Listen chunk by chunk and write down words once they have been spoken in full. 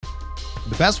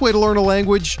The best way to learn a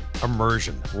language?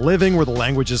 Immersion. Living where the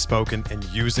language is spoken and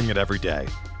using it every day.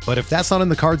 But if that's not in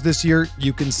the cards this year,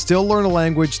 you can still learn a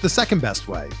language the second best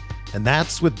way, and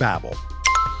that's with Babbel.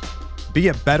 Be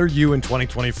a better you in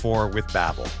 2024 with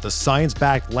Babbel, the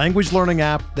science-backed language learning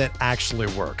app that actually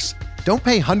works. Don't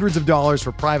pay hundreds of dollars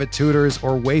for private tutors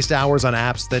or waste hours on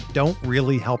apps that don't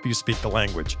really help you speak the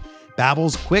language.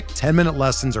 Babbel's quick 10-minute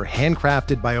lessons are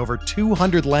handcrafted by over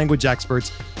 200 language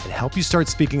experts and help you start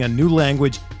speaking a new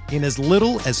language in as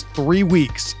little as 3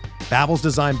 weeks. Babbel's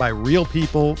designed by real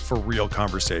people for real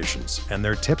conversations, and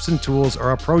their tips and tools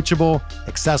are approachable,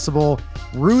 accessible,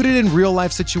 rooted in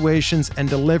real-life situations, and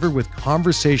delivered with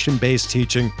conversation-based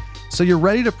teaching, so you're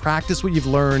ready to practice what you've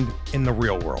learned in the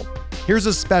real world. Here's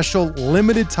a special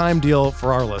limited-time deal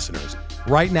for our listeners.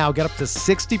 Right now, get up to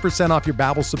 60% off your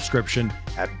Babbel subscription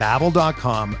at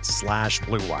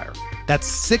babbel.com/BlueWire. That's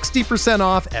 60%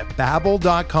 off at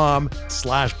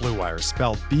babbel.com/BlueWire,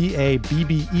 spelled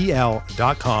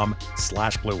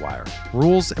BABBEL.com/BlueWire.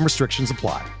 Rules and restrictions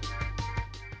apply.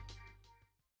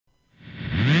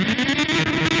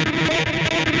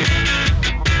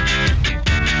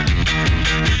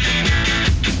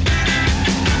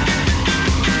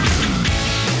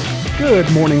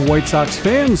 Good morning, White Sox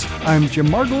fans. I'm Jim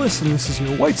Margulis, and this is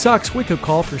your White Sox wake-up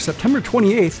call for September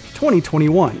 28th,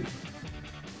 2021.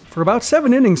 For about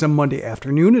 7 innings on Monday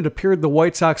afternoon, it appeared the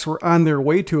White Sox were on their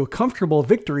way to a comfortable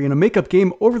victory in a makeup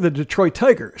game over the Detroit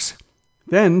Tigers.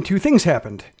 Then, 2 things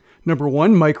happened. Number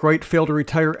 1, Mike Wright failed to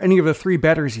retire any of the 3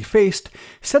 batters he faced,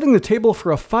 setting the table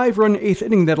for a 5-run 8th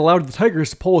inning that allowed the Tigers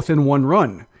to pull within 1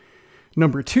 run.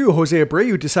 Number 2, Jose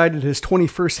Abreu decided his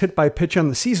 21st hit by pitch on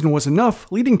the season was enough,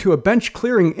 leading to a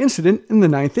bench-clearing incident in the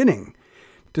 9th inning.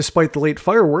 Despite the late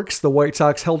fireworks, the White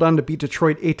Sox held on to beat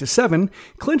Detroit 8-7,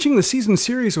 clinching the season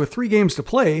series with 3 games to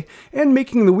play, and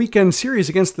making the weekend series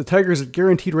against the Tigers at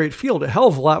Guaranteed Rate Field a hell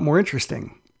of a lot more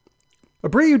interesting.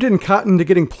 Abreu didn't cotton to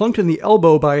getting plunked in the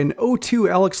elbow by an 0-2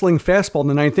 Alex Ling fastball in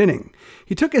the 9th inning.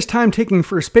 He took his time taking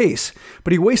first base,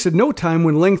 but he wasted no time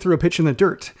when Ling threw a pitch in the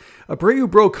dirt. Abreu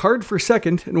broke hard for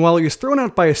second, and while he was thrown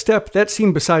out by a step, that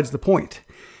seemed besides the point.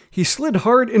 He slid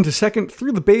hard into second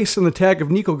through the base on the tag of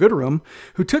Niko Goodrum,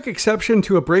 who took exception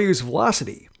to Abreu's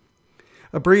velocity.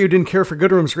 Abreu didn't care for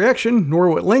Goodrum's reaction, nor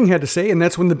what Ling had to say, and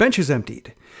that's when the benches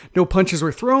emptied. No punches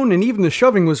were thrown, and even the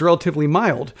shoving was relatively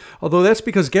mild, although that's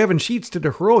because Gavin Sheets did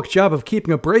a heroic job of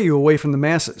keeping Abreu away from the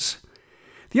masses.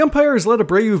 The umpires let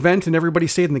Abreu vent and everybody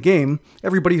stayed in the game,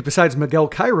 everybody besides Miguel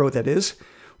Cairo, that is.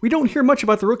 We don't hear much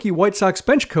about the rookie White Sox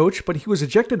bench coach, but he was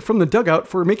ejected from the dugout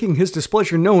for making his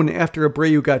displeasure known after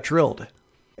Abreu got drilled.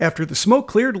 After the smoke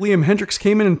cleared, Liam Hendriks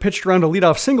came in and pitched around a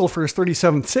leadoff single for his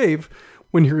 37th save.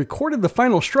 When he recorded the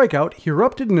final strikeout, he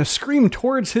erupted in a scream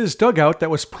towards his dugout that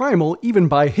was primal even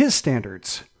by his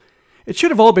standards. It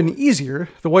should have all been easier.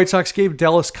 The White Sox gave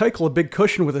Dallas Keuchel a big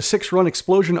cushion with a 6-run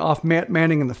explosion off Matt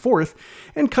Manning in the 4th,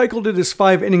 and Keuchel did his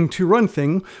 5-inning 2-run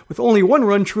thing with only 1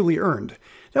 run truly earned.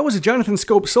 That was a Jonathan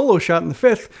Scope solo shot in the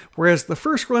 5th, whereas the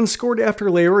first run scored after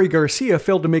Leury Garcia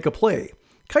failed to make a play.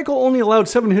 Keuchel only allowed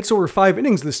 7 hits over 5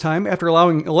 innings this time after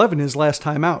allowing 11 his last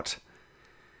time out.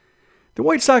 The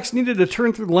White Sox needed to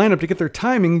turn through the lineup to get their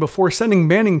timing before sending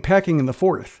Manning packing in the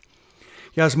 4th.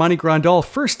 Yasmani Grandal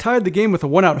first tied the game with a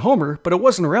 1-out homer, but it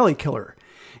wasn't a rally killer.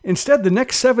 Instead, the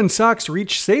next 7 Sox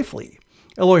reached safely.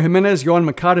 Eloy Jimenez, Yohan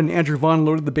Moncada, and Andrew Vaughn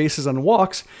loaded the bases on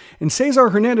walks, and Cesar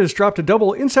Hernandez dropped a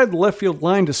double inside the left field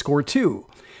line to score 2.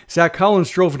 Zach Collins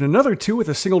drove in another 2 with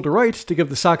a single to right to give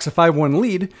the Sox a 5-1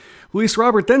 lead. Luis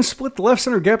Robert then split the left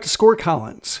center gap to score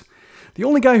Collins. The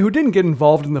only guy who didn't get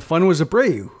involved in the fun was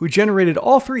Abreu, who generated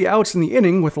all 3 outs in the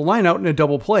inning with a line out and a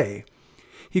double play.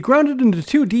 He grounded into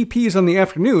 2 DPs on the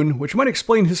afternoon, which might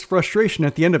explain his frustration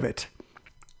at the end of it.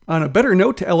 On a better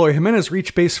note, Eloy Jimenez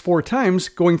reached base 4 times,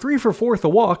 going 3 for 4 with a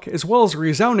walk, as well as a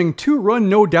resounding 2-run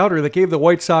no-doubter that gave the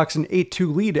White Sox an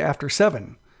 8-2 lead after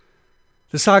 7.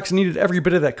 The Sox needed every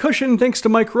bit of that cushion thanks to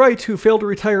Mike Wright, who failed to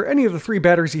retire any of the 3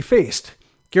 batters he faced.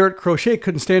 Garrett Crochet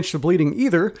couldn't stanch the bleeding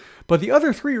either, but the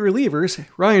other 3 relievers,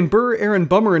 Ryan Burr, Aaron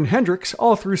Bummer, and Hendricks,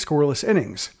 all threw scoreless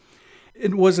innings.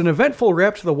 It was an eventful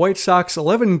wrap to the White Sox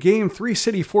 11-game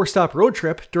 3-city 4-stop road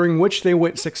trip, during which they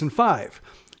went 6-5.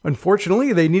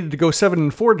 Unfortunately, they needed to go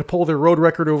 7-4 to pull their road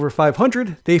record over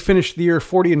 500. They finished the year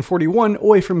 40-41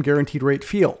 away from Guaranteed Rate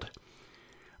Field.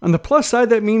 On the plus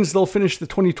side, that means they'll finish the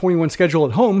 2021 schedule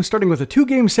at home, starting with a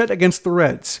 2-game set against the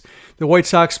Reds. The White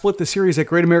Sox split the series at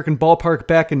Great American Ballpark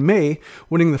back in May,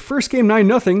 winning the first game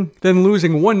 9-0, then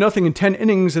losing 1-0 in 10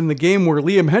 innings in the game where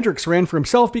Liam Hendriks ran for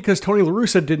himself because Tony La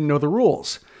Russa didn't know the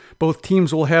rules. Both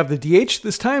teams will have the DH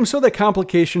this time, so that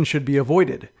complication should be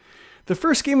avoided. The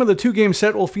first game of the two-game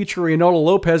set will feature Reynaldo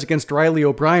Lopez against Riley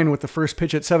O'Brien with the first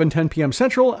pitch at 7:10 p.m.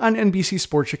 Central on NBC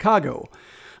Sports Chicago.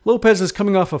 Lopez is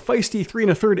coming off a feisty 3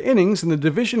 1/3 innings in the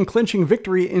division-clinching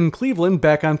victory in Cleveland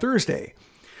back on Thursday,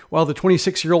 while the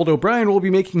 26-year-old O'Brien will be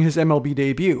making his MLB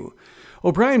debut.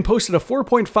 O'Brien posted a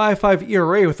 4.55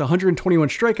 ERA with 121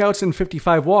 strikeouts and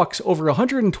 55 walks over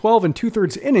 112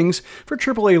 2/3 innings for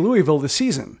AAA Louisville this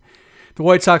season. The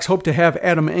White Sox hope to have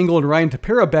Adam Engel and Ryan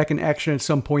Tepera back in action at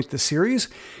some point this series,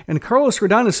 and Carlos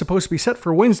Rodon is supposed to be set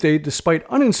for Wednesday despite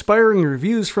uninspiring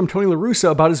reviews from Tony La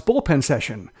Russa about his bullpen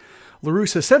session. La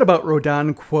Russa said about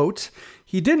Rodon, quote,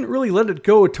 "He didn't really let it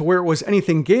go to where it was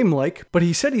anything game-like, but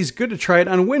he said he's good to try it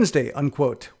on Wednesday,"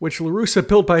 unquote, which La Russa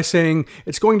built by saying,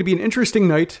 "It's going to be an interesting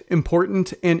night,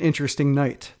 important and interesting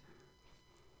night."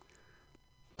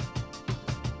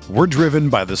 We're driven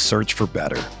by the search for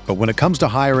better. But when it comes to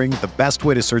hiring, the best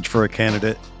way to search for a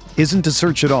candidate isn't to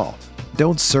search at all.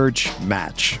 Don't search,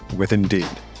 match with Indeed.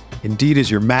 Indeed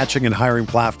is your matching and hiring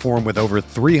platform with over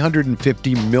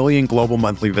 350 million global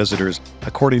monthly visitors,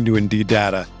 according to Indeed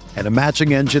data, and a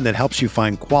matching engine that helps you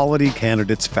find quality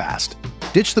candidates fast.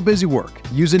 Ditch the busy work.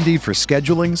 Use Indeed for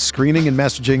scheduling, screening, and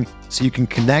messaging so you can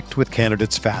connect with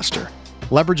candidates faster.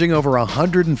 Leveraging over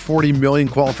 140 million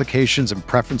qualifications and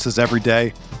preferences every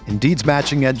day, Indeed's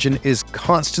matching engine is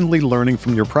constantly learning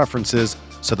from your preferences,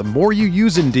 so the more you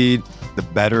use Indeed, the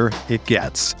better it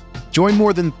gets. Join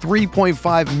more than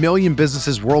 3.5 million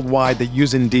businesses worldwide that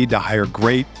use Indeed to hire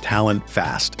great talent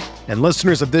fast. And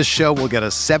listeners of this show will get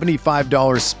a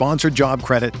 $75 sponsored job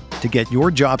credit to get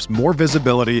your jobs more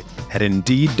visibility at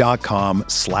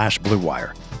Indeed.com/Blue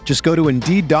Wire. Just go to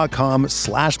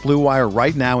Indeed.com/Blue Wire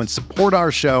right now and support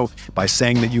our show by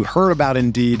saying that you heard about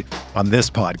Indeed on this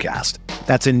podcast.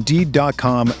 That's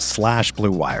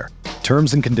Indeed.com/Blue Wire.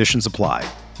 Terms and conditions apply.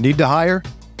 Need to hire?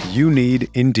 You need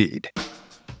Indeed.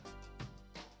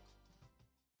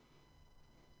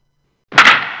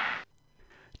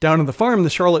 Down at the farm, the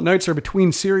Charlotte Knights are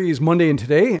between series Monday and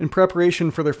today in preparation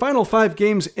for their final 5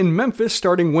 games in Memphis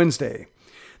starting Wednesday.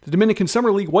 The Dominican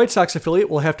Summer League White Sox affiliate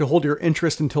will have to hold your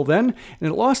interest until then,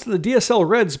 and it lost to the DSL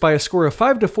Reds by a score of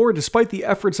 5-4 despite the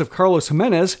efforts of Carlos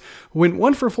Jimenez, who went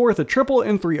 1 for 4 with a triple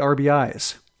and 3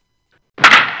 RBIs.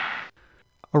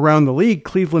 Around the league,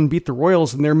 Cleveland beat the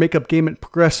Royals in their makeup game at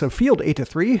Progressive Field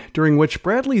 8-3, during which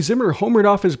Bradley Zimmer homered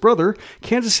off his brother,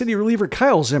 Kansas City reliever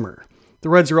Kyle Zimmer. The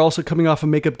Reds are also coming off a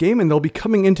makeup game, and they'll be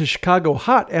coming into Chicago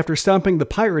hot after stomping the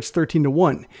Pirates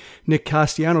 13-1. Nick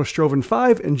Castellanos drove in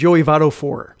 5 and Joey Votto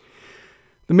 4.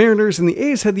 The Mariners and the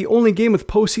A's had the only game with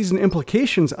postseason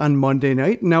implications on Monday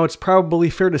night. Now it's probably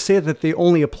fair to say that they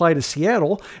only apply to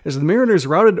Seattle, as the Mariners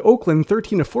routed Oakland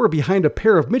 13-4 behind a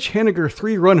pair of Mitch Haniger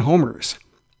 3-run homers.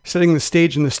 Setting the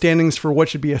stage in the standings for what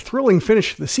should be a thrilling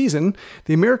finish to the season,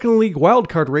 the American League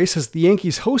wildcard race has the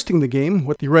Yankees hosting the game,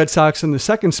 with the Red Sox in the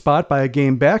second spot by a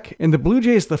game back, and the Blue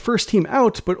Jays the first team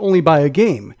out, but only by a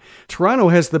game. Toronto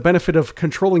has the benefit of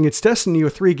controlling its destiny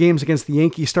with 3 games against the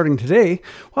Yankees starting today,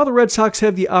 while the Red Sox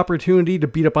have the opportunity to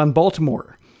beat up on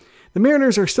Baltimore. The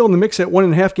Mariners are still in the mix at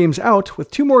 1.5 games out,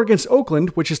 with 2 more against Oakland,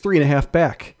 which is 3.5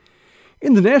 back.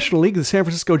 In the National League, the San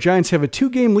Francisco Giants have a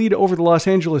 2-game lead over the Los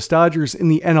Angeles Dodgers in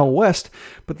the NL West,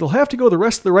 but they'll have to go the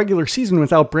rest of the regular season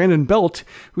without Brandon Belt,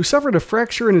 who suffered a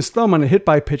fracture in his thumb on a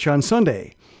hit-by-pitch on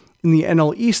Sunday. In the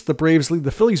NL East, the Braves lead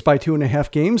the Phillies by 2.5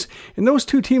 games, and those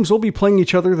 2 teams will be playing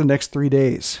each other the next 3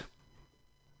 days.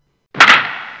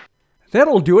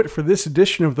 That'll do it for this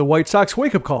edition of the White Sox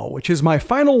Wake Up Call, which is my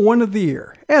final one of the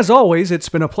year. As always, it's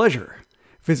been a pleasure.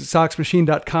 Visit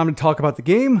SoxMachine.com to talk about the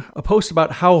game, a post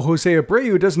about how Jose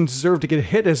Abreu doesn't deserve to get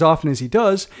hit as often as he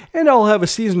does, and I'll have a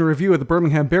season review of the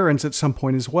Birmingham Barons at some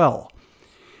point as well.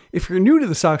 If you're new to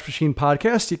the Sox Machine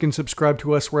podcast, you can subscribe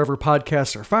to us wherever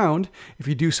podcasts are found. If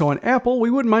you do so on Apple,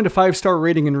 we wouldn't mind a 5-star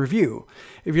rating and review.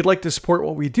 If you'd like to support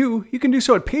what we do, you can do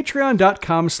so at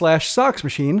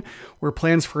patreon.com/SoxMachine, where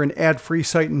plans for an ad-free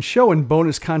site and show and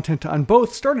bonus content on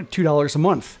both start at $2 a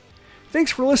month.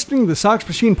 Thanks for listening to the Sox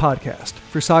Machine podcast.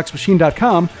 For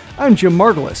SoxMachine.com, I'm Jim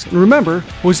Margulis, and remember,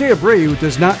 Jose Abreu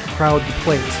does not crowd the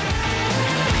plate.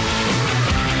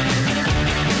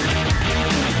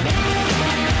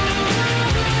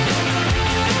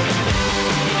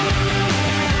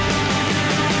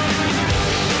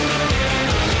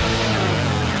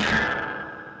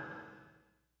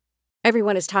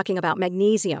 Everyone is talking about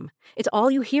magnesium. It's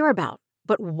all you hear about.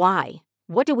 But why?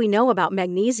 What do we know about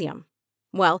magnesium?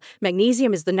 Well,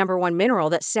 magnesium is the #1 mineral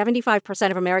that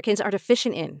 75% of Americans are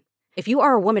deficient in. If you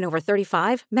are a woman over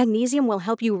 35, magnesium will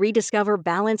help you rediscover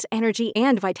balance, energy,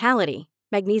 and vitality.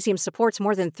 Magnesium supports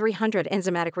more than 300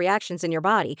 enzymatic reactions in your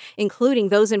body, including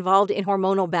those involved in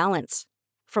hormonal balance.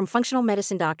 From functional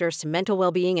medicine doctors to mental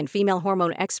well-being and female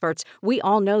hormone experts, we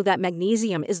all know that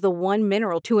magnesium is the one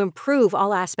mineral to improve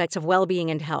all aspects of well-being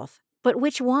and health. But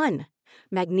which one?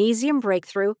 Magnesium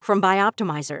Breakthrough from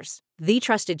Bioptimizers, the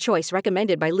trusted choice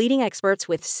recommended by leading experts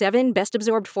with 7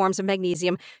 best-absorbed forms of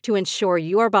magnesium to ensure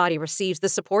your body receives the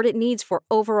support it needs for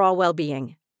overall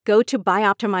well-being. Go to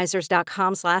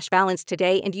bioptimizers.com/balance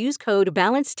today and use code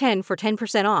BALANCE10 for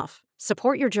 10% off.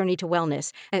 Support your journey to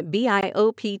wellness at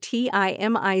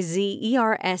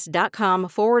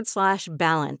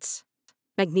bioptimizers.com/balance.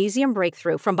 Magnesium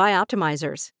Breakthrough from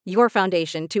Bioptimizers, your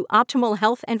foundation to optimal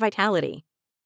health and vitality.